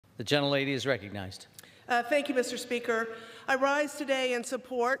The gentlelady is recognized. Thank you, Mr. Speaker. I rise today in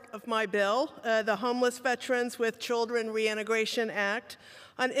support of my bill, the Homeless Veterans with Children Reintegration Act.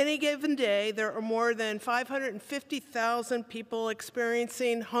 On any given day, there are more than 550,000 people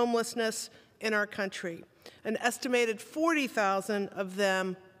experiencing homelessness in our country. An estimated 40,000 of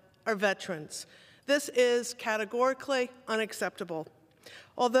them are veterans. This is categorically unacceptable.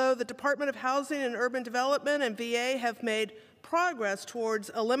 Although the Department of Housing and Urban Development and VA have made progress towards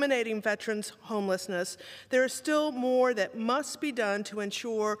eliminating veterans' homelessness, there is still more that must be done to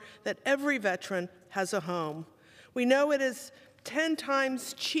ensure that every veteran has a home. We know it is 10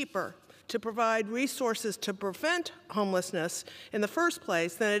 times cheaper to provide resources to prevent homelessness in the first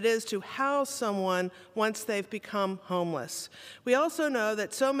place than it is to house someone once they've become homeless. We also know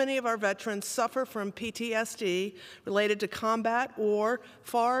that so many of our veterans suffer from PTSD related to combat or,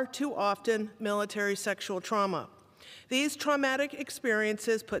 far too often, military sexual trauma. These traumatic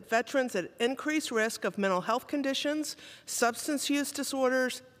experiences put veterans at increased risk of mental health conditions, substance use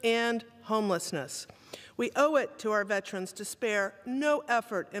disorders, and homelessness. We owe it to our veterans to spare no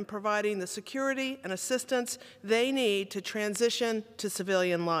effort in providing the security and assistance they need to transition to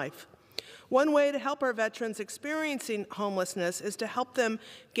civilian life. One way to help our veterans experiencing homelessness is to help them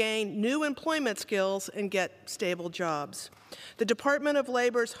gain new employment skills and get stable jobs. The Department of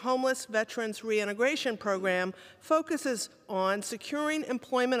Labor's Homeless Veterans Reintegration Program focuses on securing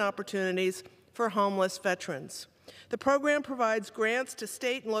employment opportunities for homeless veterans. The program provides grants to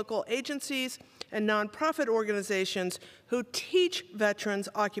state and local agencies and nonprofit organizations who teach veterans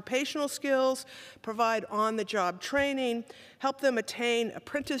occupational skills, provide on-the-job training, help them attain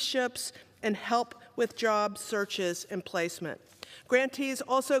apprenticeships, and help with job searches and placement. Grantees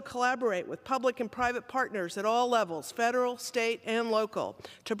also collaborate with public and private partners at all levels, federal, state, and local,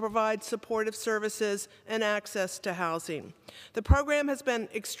 to provide supportive services and access to housing. The program has been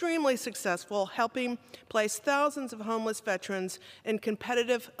extremely successful, helping place thousands of homeless veterans in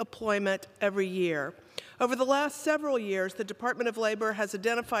competitive employment every year. Over the last several years, the Department of Labor has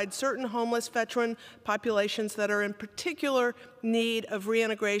identified certain homeless veteran populations that are in particular need of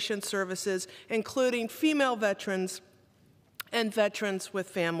reintegration services, including female veterans and veterans with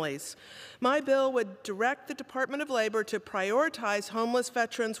families. My bill would direct the Department of Labor to prioritize homeless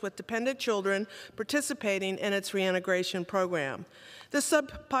veterans with dependent children participating in its reintegration program. This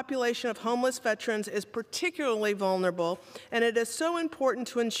subpopulation of homeless veterans is particularly vulnerable, and it is so important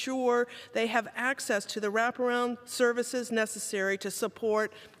to ensure they have access to the wraparound services necessary to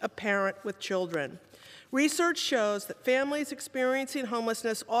support a parent with children. Research shows that families experiencing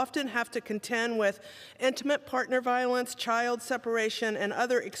homelessness often have to contend with intimate partner violence, child separation, and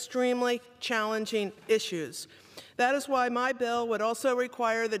other extremely challenging issues. That is why my bill would also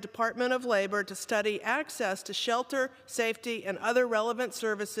require the Department of Labor to study access to shelter, safety, and other relevant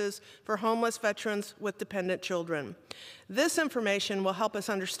services for homeless veterans with dependent children. This information will help us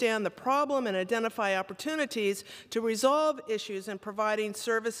understand the problem and identify opportunities to resolve issues in providing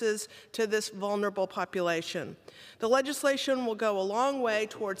services to this vulnerable population. The legislation will go a long way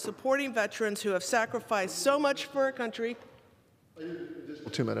towards supporting veterans who have sacrificed so much for our country.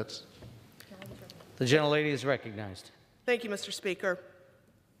 2 minutes. The gentlelady is recognized. Thank you, Mr. Speaker.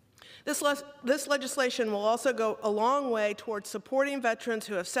 This legislation will also go a long way towards supporting veterans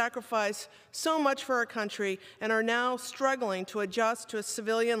who have sacrificed so much for our country and are now struggling to adjust to a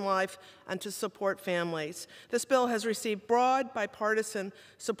civilian life and to support families. This bill has received broad bipartisan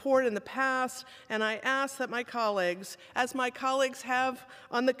support in the past, and I ask that my colleagues, as my colleagues have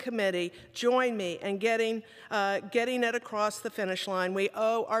on the committee, join me in getting it across the finish line. We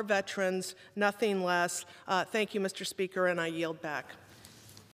owe our veterans nothing less. Thank you, Mr. Speaker, and I yield back.